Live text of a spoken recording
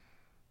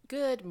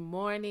Good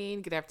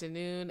morning, good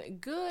afternoon,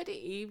 good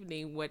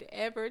evening,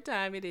 whatever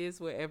time it is,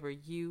 wherever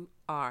you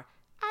are.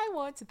 I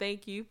want to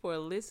thank you for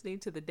listening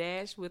to The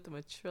Dash with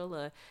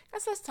Matrilla.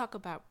 Guys, let's talk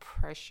about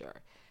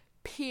pressure,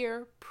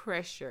 peer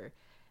pressure,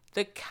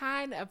 the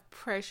kind of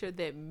pressure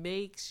that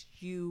makes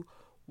you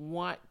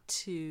want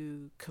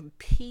to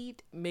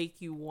compete,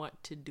 make you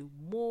want to do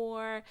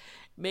more,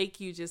 make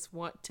you just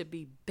want to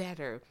be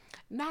better.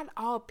 Not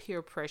all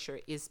peer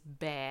pressure is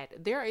bad.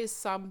 There is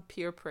some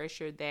peer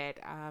pressure that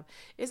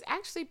is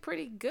actually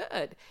pretty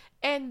good.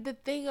 And the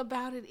thing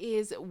about it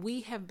is,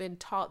 we have been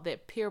taught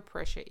that peer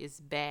pressure is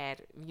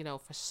bad,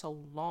 for so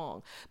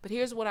long. But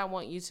here's what I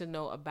want you to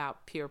know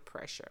about peer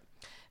pressure.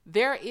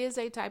 There is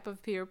a type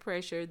of peer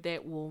pressure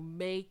that will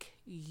make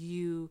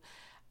you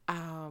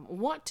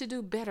want to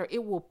do better.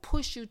 It will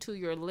push you to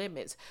your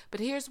limits. But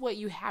here's what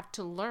you have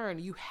to learn.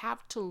 You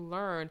have to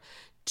learn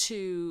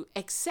to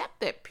accept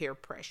that peer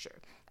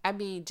pressure. I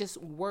mean, just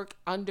work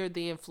under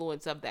the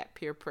influence of that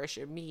peer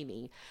pressure.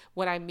 Meaning,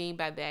 what I mean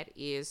by that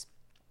is,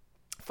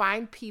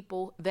 find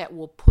people that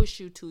will push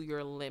you to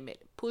your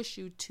limit, push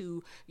you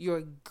to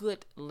your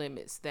good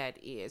limits, that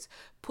is,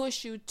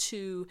 push you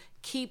to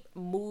keep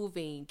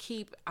moving,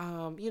 keep,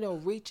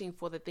 reaching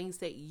for the things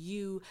that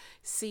you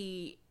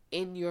see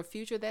in your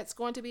future that's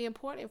going to be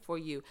important for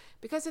you.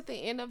 Because at the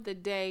end of the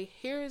day,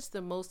 here's the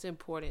most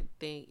important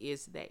thing,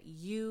 is that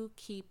you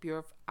keep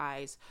your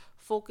eyes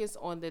focused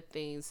on the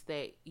things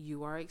that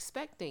you are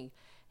expecting.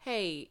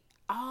 Hey,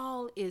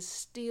 all is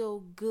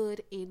still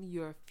good in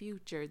your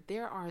future.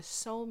 There are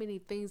so many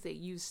things that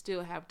you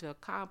still have to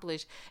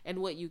accomplish. And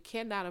what you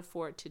cannot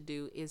afford to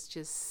do is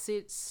just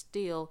sit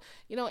still,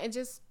 and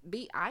just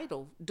be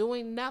idle,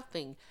 doing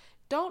nothing.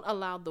 Don't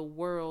allow the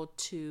world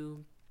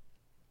to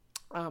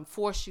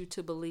force you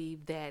to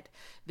believe that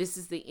this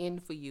is the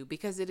end for you,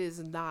 because it is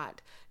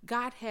not.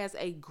 God has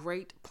a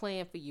great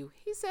plan for you.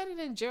 He said it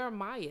in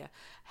Jeremiah.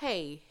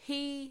 Hey,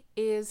 he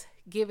is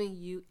giving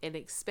you an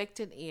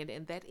expected end,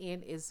 and that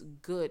end is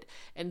good.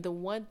 And the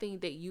one thing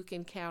that you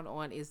can count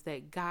on is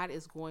that God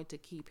is going to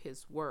keep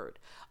his word.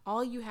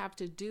 All you have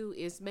to do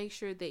is make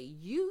sure that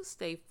you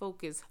stay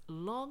focused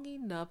long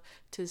enough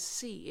to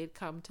see it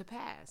come to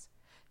pass.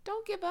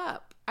 Don't give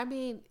up. I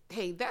mean,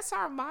 hey, that's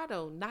our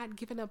motto. Not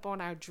giving up on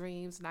our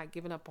dreams, not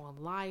giving up on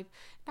life,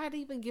 not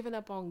even giving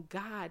up on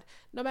God.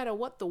 No matter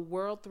what the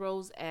world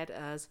throws at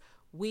us,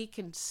 we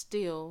can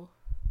still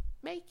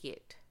make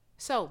it.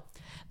 So,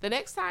 the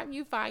next time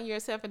you find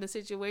yourself in a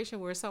situation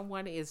where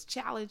someone is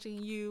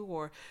challenging you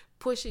or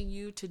pushing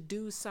you to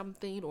do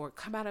something or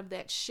come out of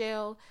that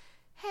shell,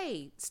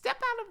 hey,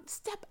 step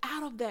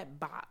out of that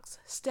box.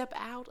 Step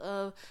out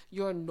of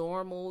your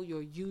normal,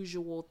 your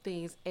usual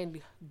things,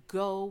 and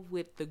go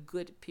with the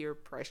good peer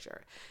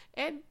pressure.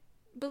 And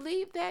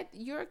believe that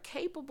you're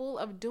capable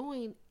of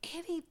doing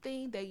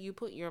anything that you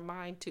put your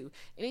mind to,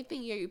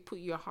 anything you put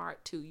your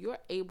heart to. You're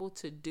able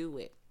to do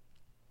it.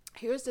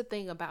 Here's the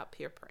thing about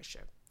peer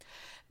pressure.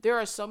 There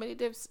are so many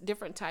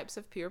different types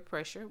of peer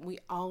pressure. We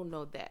all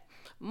know that.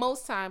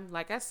 Most time,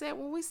 like I said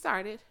when we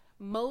started,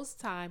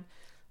 most time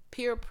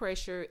peer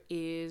pressure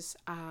is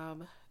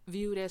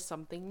viewed as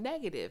something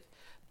negative.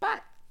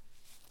 But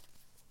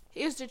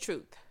here's the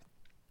truth.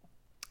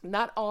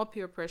 Not all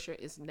peer pressure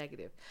is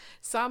negative.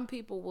 Some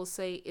people will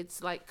say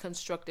it's like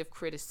constructive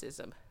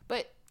criticism,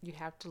 but you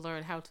have to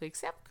learn how to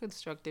accept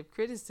constructive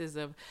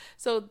criticism.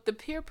 So the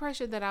peer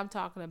pressure that I'm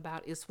talking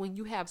about is when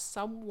you have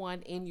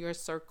someone in your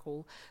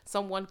circle,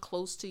 someone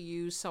close to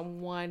you,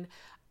 someone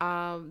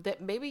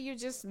that maybe you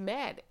just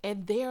met,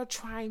 and they're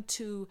trying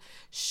to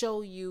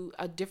show you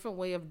a different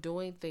way of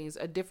doing things,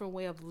 a different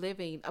way of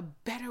living, a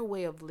better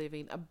way of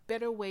living, a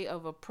better way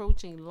of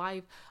approaching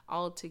life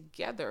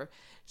altogether.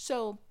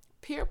 So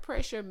peer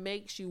pressure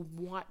makes you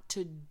want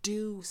to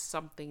do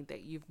something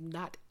that you've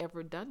not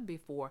ever done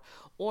before,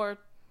 or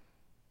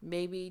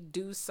maybe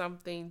do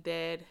something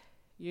that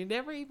you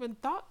never even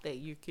thought that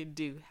you could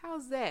do.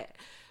 How's that?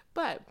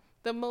 But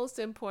the most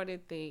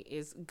important thing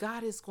is,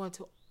 God is going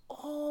to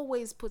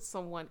always put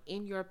someone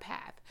in your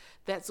path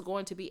that's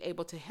going to be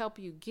able to help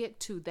you get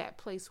to that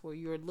place where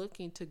you're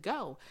looking to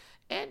go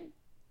and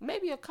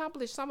maybe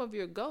accomplish some of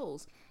your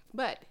goals.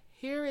 But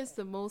here is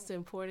the most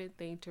important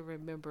thing to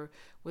remember: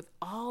 with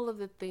all of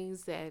the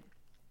things that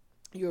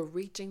you're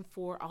reaching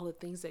for, all the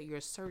things that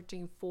you're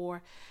searching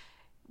for,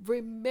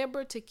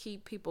 remember to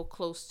keep people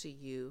close to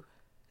you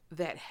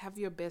that have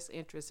your best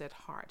interests at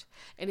heart.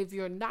 And if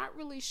you're not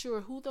really sure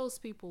who those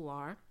people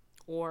are,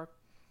 or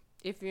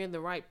if you're in the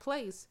right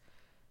place,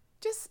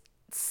 just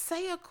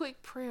say a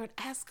quick prayer and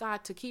ask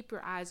God to keep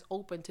your eyes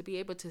open, to be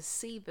able to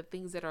see the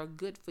things that are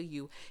good for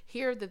you,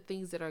 hear the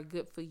things that are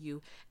good for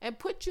you, and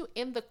put you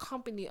in the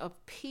company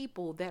of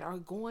people that are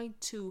going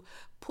to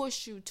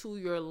push you to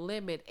your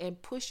limit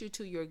and push you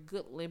to your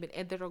good limit,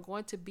 and that are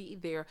going to be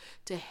there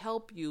to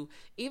help you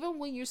even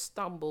when you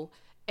stumble.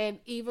 And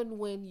even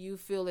when you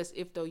feel as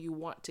if though you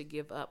want to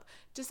give up,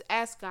 just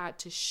ask God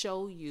to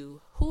show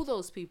you who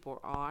those people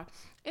are,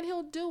 and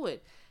he'll do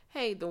it.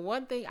 Hey, the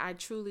one thing I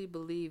truly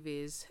believe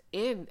is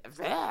in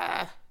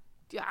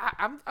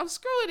I'm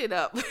screwing it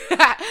up.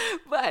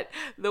 But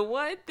the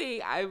one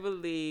thing I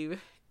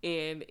believe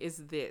in is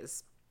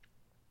this: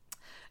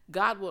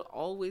 God will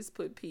always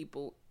put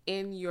people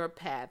in your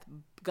path.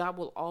 God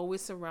will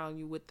always surround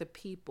you with the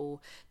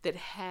people that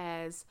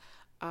has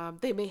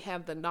they may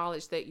have the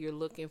knowledge that you're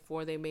looking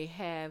for. They may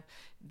have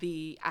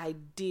the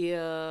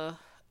idea,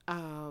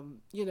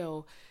 you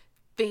know,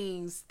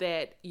 things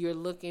that you're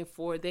looking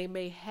for. They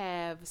may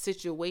have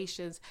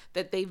situations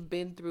that they've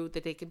been through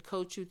that they can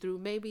coach you through.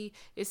 Maybe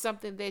it's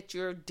something that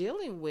you're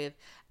dealing with.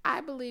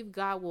 I believe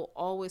God will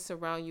always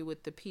surround you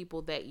with the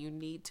people that you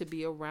need to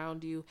be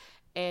around you.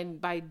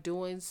 And by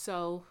doing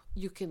so,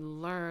 you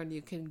can learn,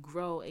 you can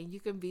grow, and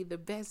you can be the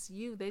best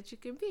you that you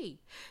can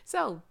be.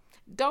 So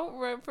don't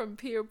run from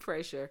peer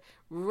pressure.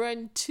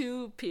 Run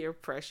to peer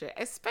pressure,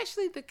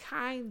 especially the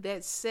kind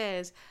that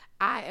says,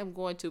 I am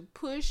going to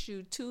push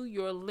you to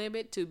your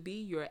limit to be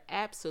your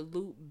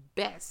absolute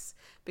best,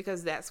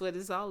 because that's what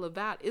it's all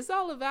about. It's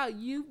all about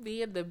you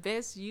being the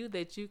best you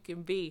that you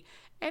can be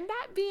and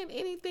not being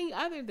anything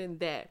other than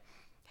that.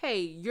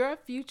 Hey, your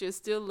future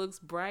still looks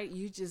bright.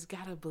 You just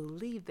got to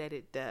believe that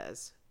it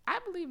does. I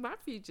believe my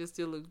future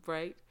still looks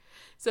bright.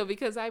 So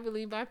because I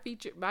believe my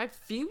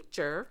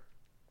future,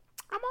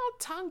 I'm all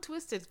tongue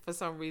twisted for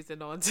some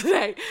reason on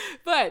today,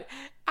 but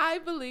I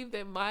believe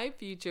that my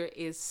future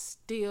is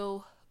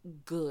still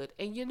good.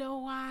 And you know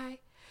why?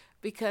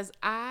 Because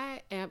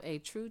I am a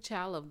true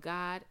child of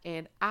God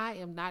and I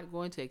am not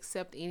going to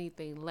accept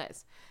anything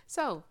less.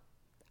 So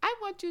I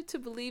want you to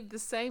believe the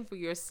same for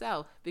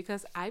yourself,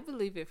 because I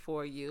believe it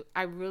for you.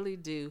 I really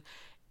do.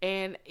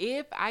 And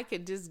if I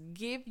could just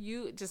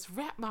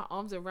wrap my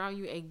arms around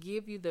you and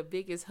give you the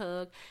biggest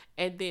hug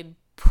and then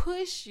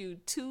push you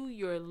to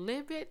your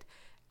limit,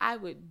 I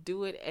would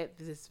do it at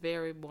this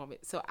very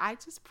moment. So I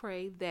just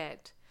pray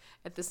that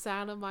at the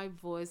sound of my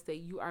voice that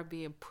you are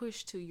being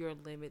pushed to your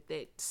limit,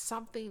 that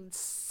something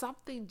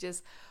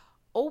just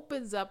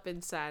opens up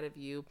inside of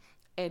you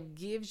and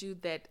gives you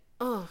that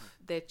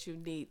that you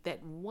need,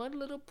 that one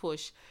little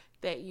push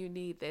that you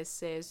need that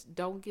says,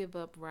 don't give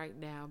up right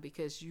now,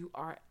 because you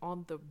are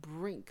on the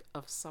brink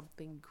of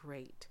something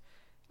great.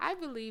 I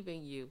believe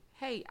in you.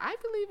 Hey, I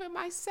believe in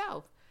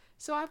myself.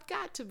 So I've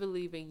got to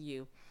believe in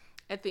you.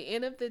 At the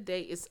end of the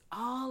day, it's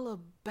all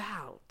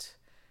about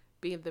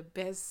being the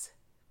best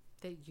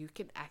that you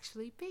can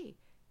actually be.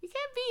 You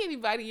can't be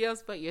anybody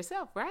else but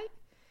yourself, right?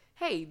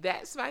 Hey,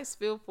 that's my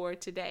spiel for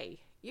today.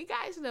 You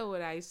guys know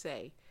what I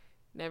say.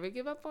 Never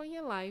give up on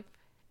your life.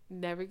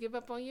 Never give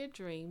up on your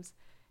dreams.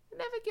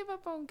 Never give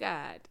up on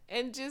God.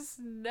 And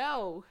just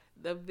know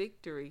the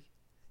victory,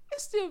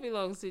 it still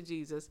belongs to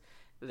Jesus.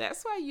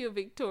 That's why you're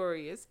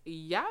victorious.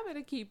 Y'all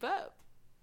better keep up.